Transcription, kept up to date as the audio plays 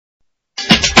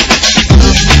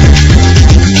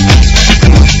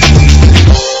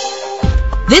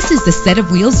is the set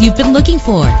of wheels you've been looking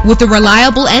for, with a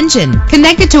reliable engine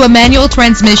connected to a manual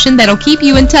transmission that'll keep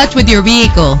you in touch with your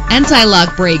vehicle.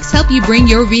 Anti-lock brakes help you bring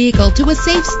your vehicle to a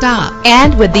safe stop.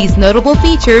 And with these notable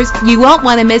features, you won't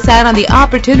want to miss out on the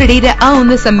opportunity to own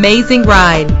this amazing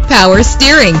ride. Power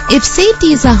steering. If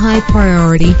safety is a high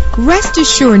priority, rest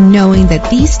assured knowing that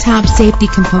these top safety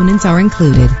components are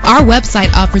included. Our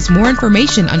website offers more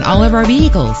information on all of our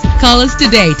vehicles. Call us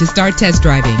today to start test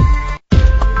driving.